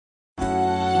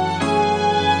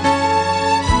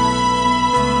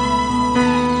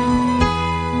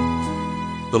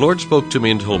Lord spoke to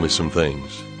me and told me some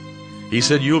things. He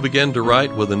said, you'll begin to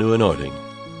write with a new anointing.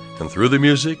 And through the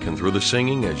music and through the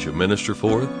singing as you minister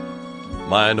forth,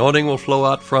 my anointing will flow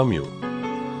out from you.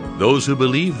 Those who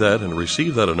believe that and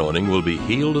receive that anointing will be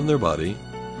healed in their body.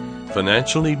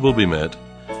 Financial need will be met.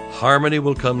 Harmony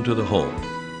will come to the home.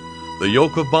 The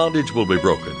yoke of bondage will be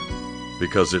broken,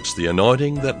 because it's the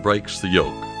anointing that breaks the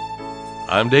yoke.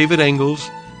 I'm David Engels,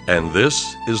 and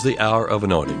this is the Hour of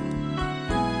Anointing.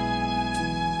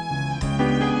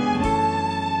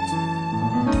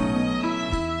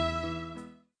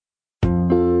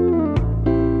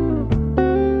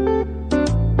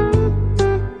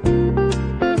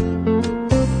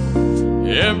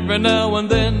 Every now and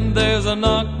then there's a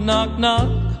knock, knock, knock.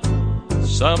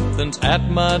 Something's at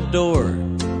my door.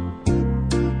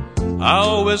 I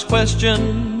always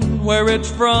question where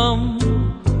it's from.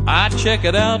 I check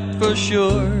it out for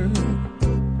sure.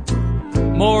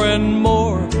 More and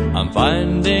more I'm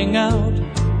finding out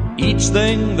each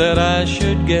thing that I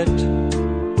should get.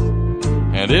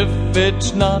 And if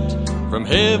it's not from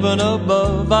heaven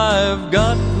above, I've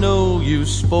got no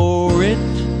use for it.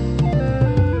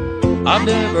 I've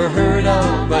never heard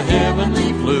of a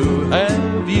heavenly flu.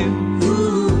 Have you?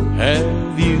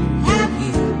 Have you?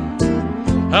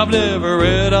 I've never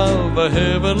read of a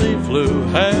heavenly flu.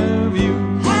 Have you?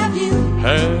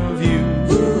 Have you?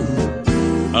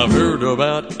 I've heard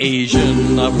about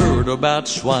Asian, I've heard about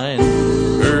swine,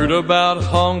 heard about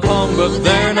Hong Kong, but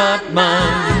they're not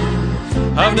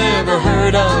mine. I've never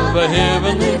heard of a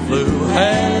heavenly flu.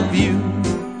 Have you?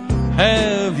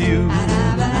 Have you?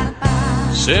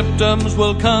 Symptoms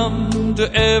will come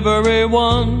to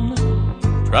everyone.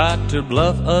 Try to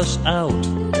bluff us out.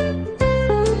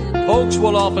 Folks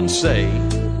will often say,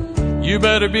 you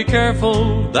better be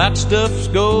careful, that stuff's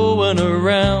going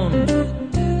around.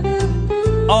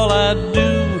 All I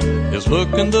do is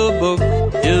look in the book.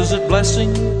 Is it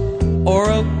blessing or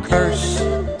a curse?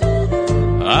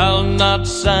 I'll not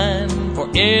sign for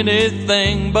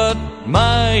anything but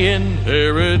my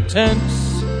inheritance.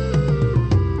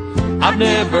 I've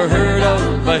never heard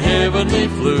of a heavenly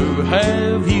flu.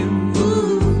 Have you?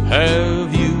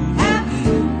 Have you?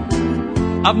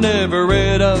 I've never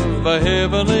read of a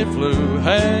heavenly flu.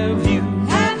 Have you?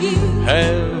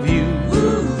 Have you?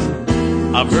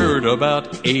 I've heard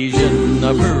about Asian,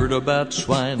 I've heard about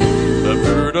swine, I've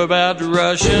heard about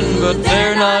Russian, but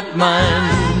they're not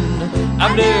mine.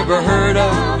 I've never heard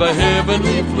of a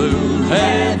heavenly flu.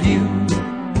 Have you?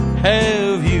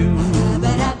 Have you?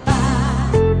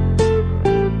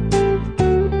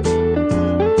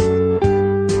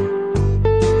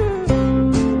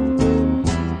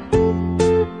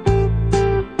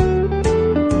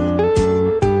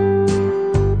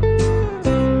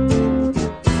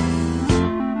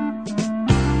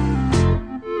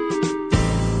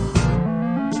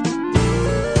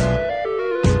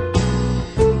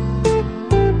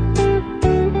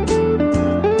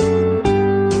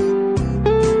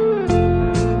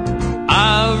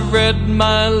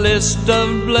 My list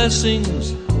of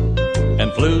blessings,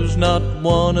 and flu's not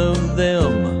one of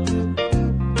them.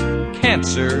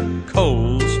 Cancer,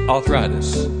 colds,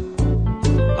 arthritis,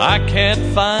 I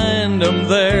can't find them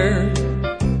there.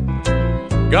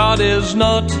 God is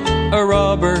not a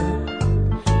robber,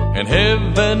 and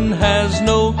heaven has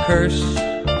no curse.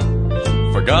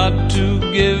 For God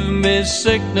to give me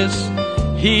sickness,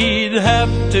 He'd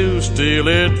have to steal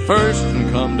it first.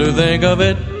 And come to think of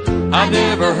it, I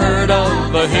never heard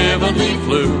of a heavenly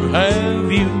flu. Have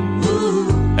you?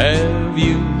 Have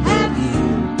you?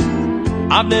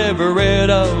 I've never read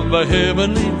of a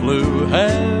heavenly flu.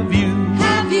 Have you?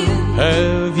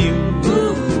 Have you?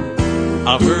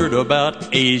 I've heard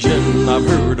about Asian, I've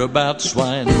heard about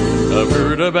swine, I've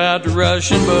heard about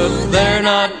Russian, but they're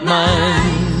not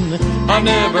mine. I've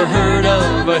never heard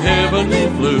of a heavenly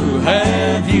flu.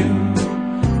 Have you?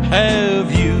 Have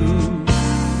you?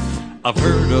 I've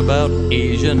heard about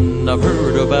Asian, I've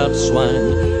heard about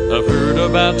swine, I've heard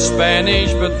about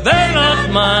Spanish, but they're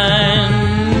not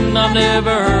mine. I've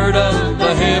never heard of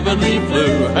a heavenly flu.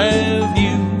 Have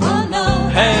you? Oh no.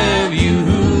 Have you?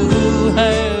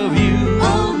 Have you?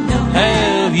 Oh no.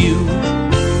 Have you?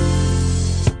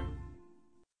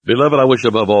 Beloved, I wish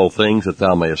above all things that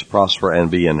thou mayest prosper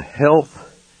and be in health,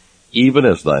 even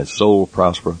as thy soul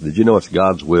prosper. Did you know it's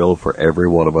God's will for every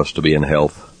one of us to be in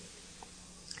health?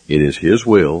 It is His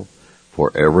will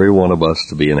for every one of us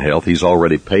to be in health. He's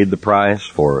already paid the price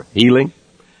for healing.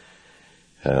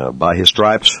 By His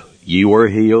stripes, ye were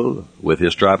healed. With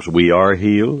His stripes, we are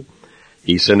healed.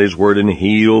 He sent His word and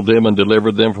healed them and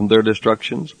delivered them from their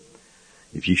destructions.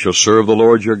 If ye shall serve the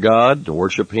Lord your God, to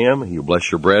worship Him, He'll bless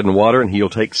your bread and water, and He'll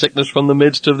take sickness from the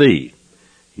midst of thee.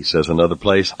 He says another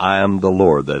place, I am the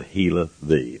Lord that healeth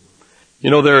thee. You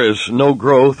know, there is no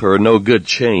growth or no good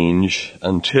change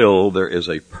until there is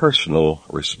a personal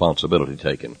responsibility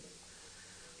taken.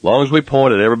 As long as we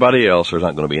point at everybody else, there's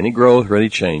not going to be any growth or any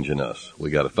change in us.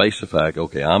 We got to face the fact,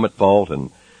 okay, I'm at fault,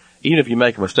 and even if you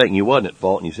make a mistake and you wasn't at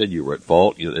fault and you said you were at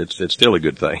fault, it's still a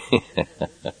good thing.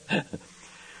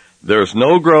 There's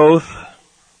no growth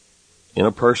in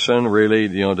a person really,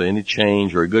 to any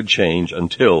change or a good change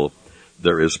until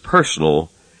there is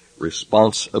personal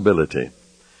responsibility.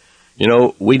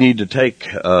 We need to take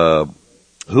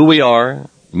who we are,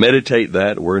 meditate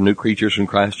that. We're new creatures in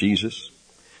Christ Jesus.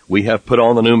 We have put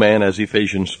on the new man, as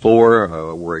Ephesians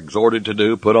 4 we're exhorted to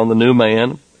do, put on the new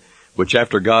man, which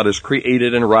after God is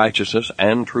created in righteousness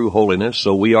and true holiness,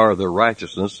 so we are the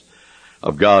righteousness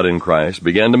of God in Christ.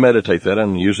 Begin to meditate that,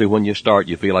 and usually when you start,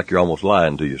 you feel like you're almost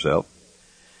lying to yourself.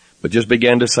 But just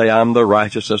begin to say, I'm the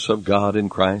righteousness of God in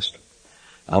Christ.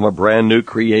 I'm a brand new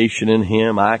creation in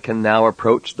Him. I can now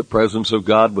approach the presence of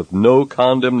God with no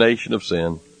condemnation of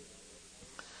sin.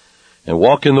 And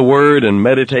walk in the Word and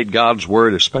meditate God's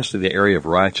Word, especially the area of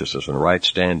righteousness and right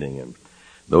standing and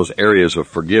those areas of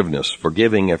forgiveness,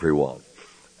 forgiving everyone.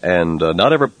 And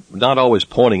not always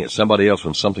pointing at somebody else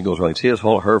when something goes wrong. It's his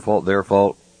fault, her fault, their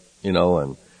fault,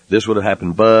 and this would have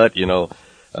happened, but,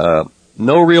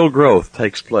 no real growth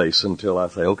takes place until I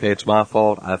say, okay, it's my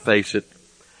fault, I face it.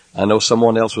 I know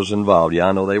someone else was involved. Yeah,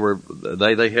 I know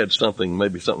they had something,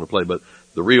 maybe something to play, but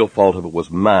the real fault of it was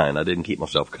mine. I didn't keep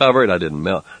myself covered. I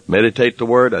didn't meditate the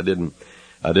Word. I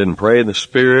didn't pray in the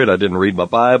Spirit. I didn't read my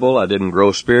Bible. I didn't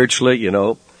grow spiritually,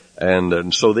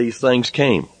 and so these things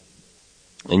came.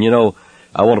 And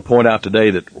I want to point out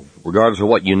today that regardless of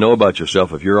what you know about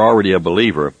yourself, if you're already a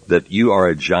believer, that you are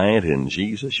a giant in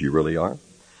Jesus. You really are.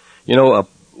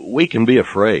 We can be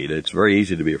afraid. It's very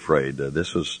easy to be afraid.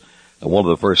 This was one of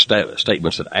the first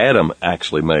statements that Adam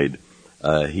actually made.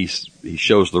 He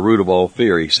shows the root of all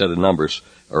fear. He said in Numbers,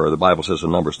 or the Bible says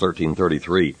in Numbers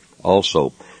 13:33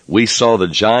 also, we saw the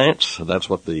giants. That's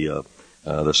what the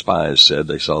spies said.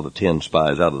 They saw the 10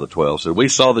 spies out of the 12. So we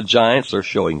saw the giants. They're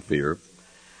showing fear.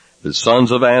 The sons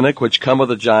of Anak, which come of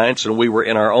the giants, and we were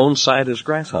in our own sight as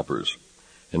grasshoppers.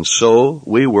 And so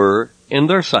we were in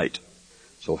their sight.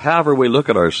 So however we look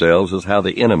at ourselves is how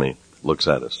the enemy looks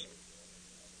at us.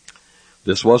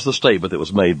 This was the statement that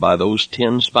was made by those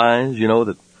 10 spies,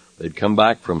 that they'd come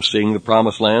back from seeing the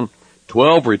promised land.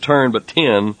 12 returned, but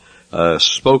 10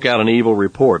 spoke out an evil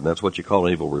report, and that's what you call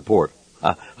an evil report.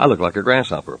 I look like a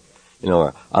grasshopper.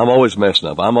 I'm always messing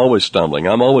up. I'm always stumbling.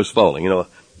 I'm always falling.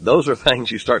 Those are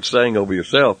things you start saying over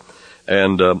yourself,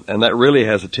 and that really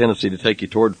has a tendency to take you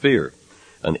toward fear.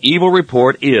 An evil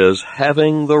report is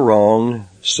having the wrong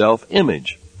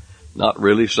self-image, not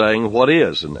really saying what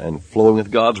is and flowing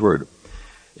with God's Word.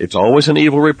 It's always an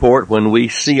evil report when we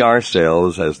see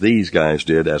ourselves, as these guys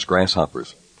did, as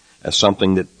grasshoppers, as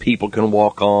something that people can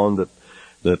walk on,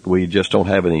 that we just don't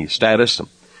have any status.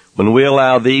 When we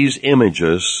allow these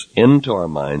images into our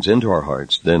minds, into our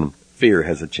hearts, then fear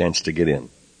has a chance to get in.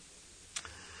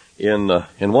 In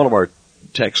one of our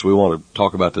texts we want to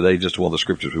talk about today, just one of the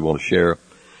scriptures we want to share,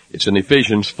 it's in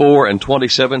Ephesians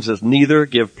 4:27. It says, neither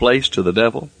give place to the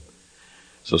devil.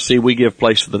 So see, we give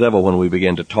place to the devil when we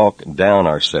begin to talk down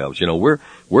ourselves.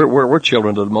 We're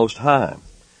children of the Most High.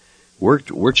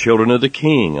 We're children of the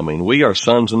King. We are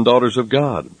sons and daughters of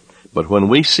God. But when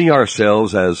we see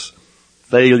ourselves as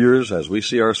failures, as we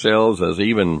see ourselves as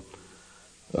even,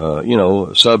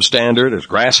 substandard, as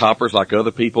grasshoppers like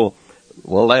other people,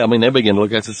 well, they begin to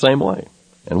look at us the same way.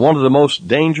 And one of the most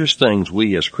dangerous things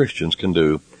we as Christians can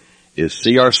do is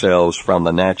see ourselves from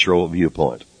the natural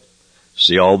viewpoint.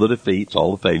 See all the defeats,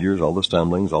 all the failures, all the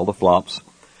stumblings, all the flops,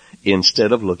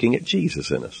 instead of looking at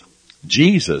Jesus in us.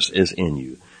 Jesus is in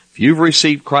you. If you've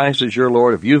received Christ as your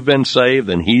Lord, if you've been saved,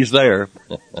 then He's there.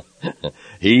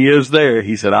 He is there.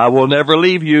 He said, I will never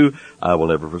leave you. I will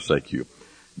never forsake you.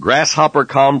 Grasshopper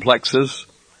complexes,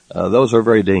 those are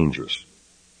very dangerous.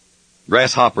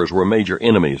 Grasshoppers were major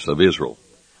enemies of Israel.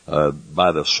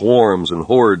 By the swarms and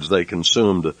hordes they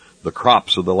consumed the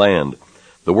crops of the land.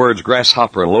 The words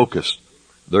grasshopper and locust,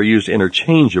 they're used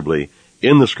interchangeably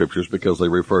in the scriptures because they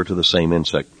refer to the same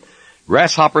insect.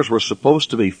 Grasshoppers were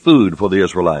supposed to be food for the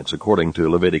Israelites, according to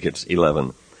Leviticus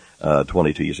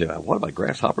 11:22. You say, what about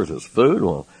grasshoppers as food?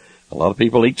 Well, a lot of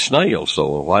people eat snails,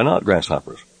 so why not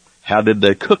grasshoppers? How did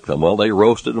they cook them? Well, they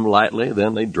roasted them lightly,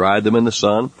 then they dried them in the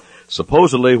sun.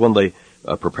 Supposedly, when they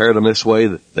prepared them this way,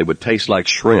 they would taste like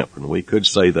shrimp, and we could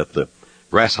say that the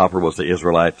grasshopper was the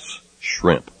Israelites'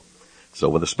 shrimp. So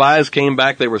when the spies came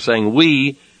back, they were saying,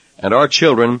 we and our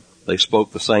children, they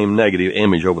spoke the same negative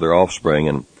image over their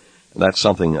offspring, And that's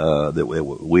something that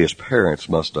we as parents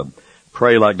must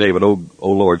pray like David. O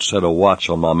Lord, set a watch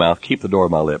on my mouth. Keep the door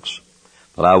of my lips,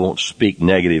 that I won't speak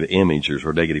negative images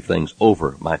or negative things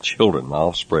over my children, my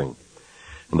offspring.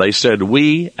 And they said,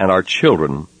 we and our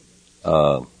children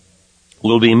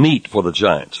will be meat for the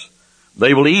giants.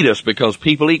 They will eat us because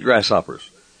people eat grasshoppers.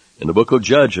 In the book of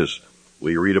Judges,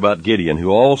 we read about Gideon,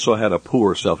 who also had a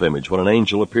poor self-image. When an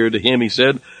angel appeared to him, he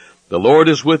said, the Lord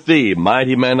is with thee,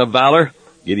 mighty man of valor.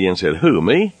 Gideon said, who,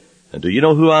 me? And do you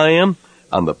know who I am?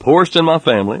 I'm the poorest in my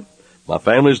family. My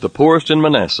family is the poorest in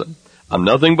Manasseh. I'm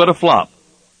nothing but a flop.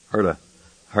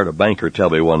 Heard a banker tell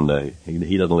me one day,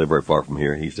 he doesn't live very far from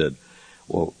here. He said,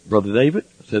 well, Brother David,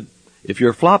 I said, if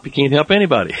you're a flop, you can't help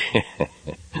anybody.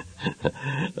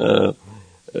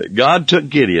 God took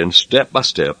Gideon step by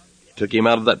step, took him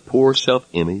out of that poor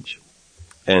self-image,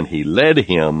 and he led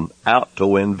him out to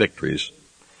win victories.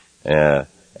 And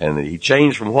he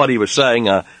changed from what he was saying,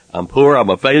 I'm poor, I'm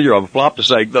a failure, I'm a flop, to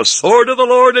saying, the sword of the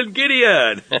Lord and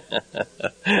Gideon.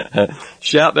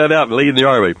 Shout that out and lead the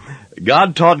army.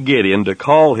 God taught Gideon to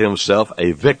call himself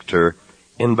a victor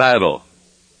in battle.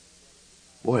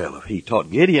 Well, if he taught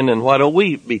Gideon, then why don't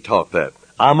we be taught that?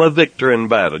 I'm a victor in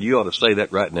battle. You ought to say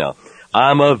that right now.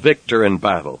 I'm a victor in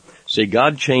battle. See,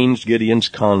 God changed Gideon's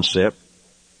concept,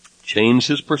 changed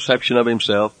his perception of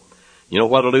himself. You know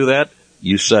what'll do that?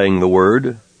 You saying the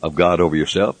word of God over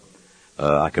yourself.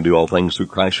 I can do all things through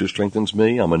Christ who strengthens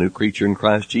me. I'm a new creature in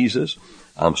Christ Jesus.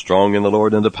 I'm strong in the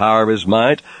Lord and the power of his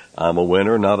might. I'm a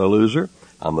winner, not a loser.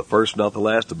 I'm the first, not the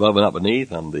last, above and not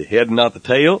beneath. I'm the head, not the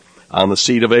tail. I'm the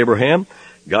seed of Abraham.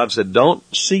 God said, don't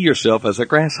see yourself as a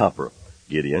grasshopper,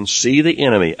 Gideon. See the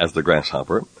enemy as the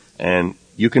grasshopper, and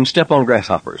you can step on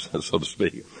grasshoppers, so to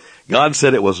speak. God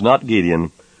said it was not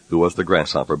Gideon who was the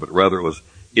grasshopper, but rather it was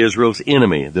Israel's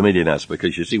enemy, the Midianites,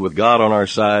 because you see, with God on our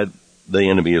side, the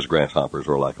enemy is grasshoppers,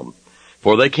 or like them.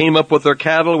 For they came up with their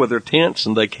cattle, with their tents,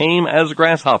 and they came as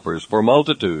grasshoppers for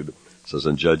multitude. It says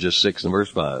in Judges 6 and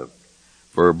verse 5.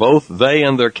 For both they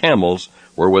and their camels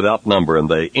were without number, and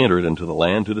they entered into the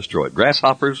land to destroy it.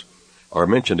 Grasshoppers are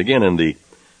mentioned again in the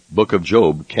book of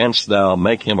Job. Canst thou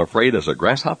make him afraid as a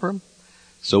grasshopper?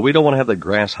 So we don't want to have the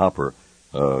grasshopper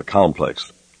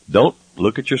complex. Don't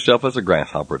look at yourself as a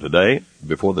grasshopper today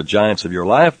before the giants of your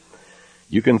life.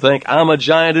 You can think, I'm a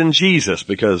giant in Jesus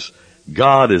because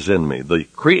God is in me. The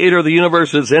creator of the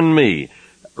universe is in me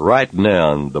right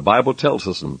now. And the Bible tells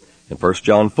us in 1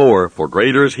 John 4, for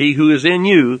greater is he who is in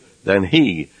you than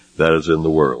he that is in the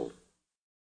world.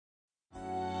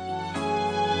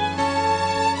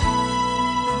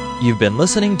 You've been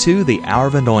listening to The Hour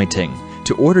of Anointing.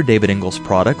 To order David Ingles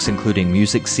products, including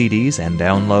music CDs and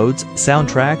downloads,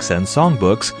 soundtracks, and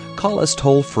songbooks, call us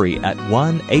toll-free at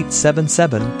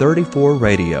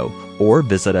 1-877-34-RADIO or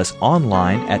visit us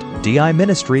online at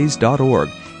diministries.org.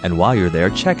 And while you're there,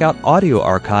 check out audio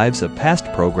archives of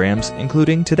past programs,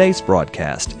 including today's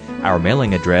broadcast. Our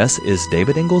mailing address is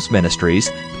David Ingles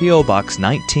Ministries, P.O. Box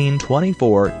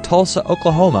 1924, Tulsa,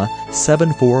 Oklahoma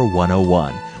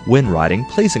 74101. When writing,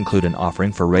 please include an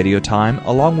offering for radio time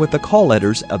along with the call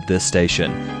letters of this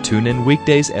station. Tune in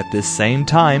weekdays at this same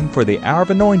time for the Hour of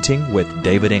Anointing with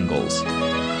David Ingles. Go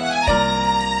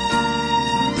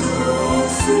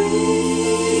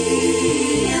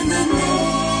free in the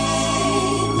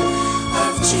name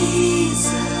of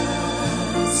Jesus.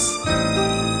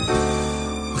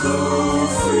 Go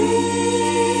free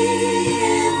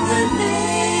in the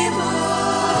name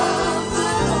of the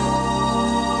Lord.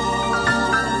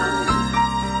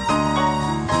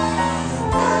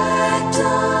 Act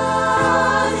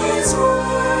on his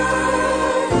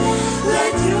word.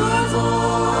 Let your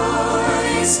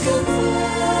voice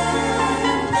confess.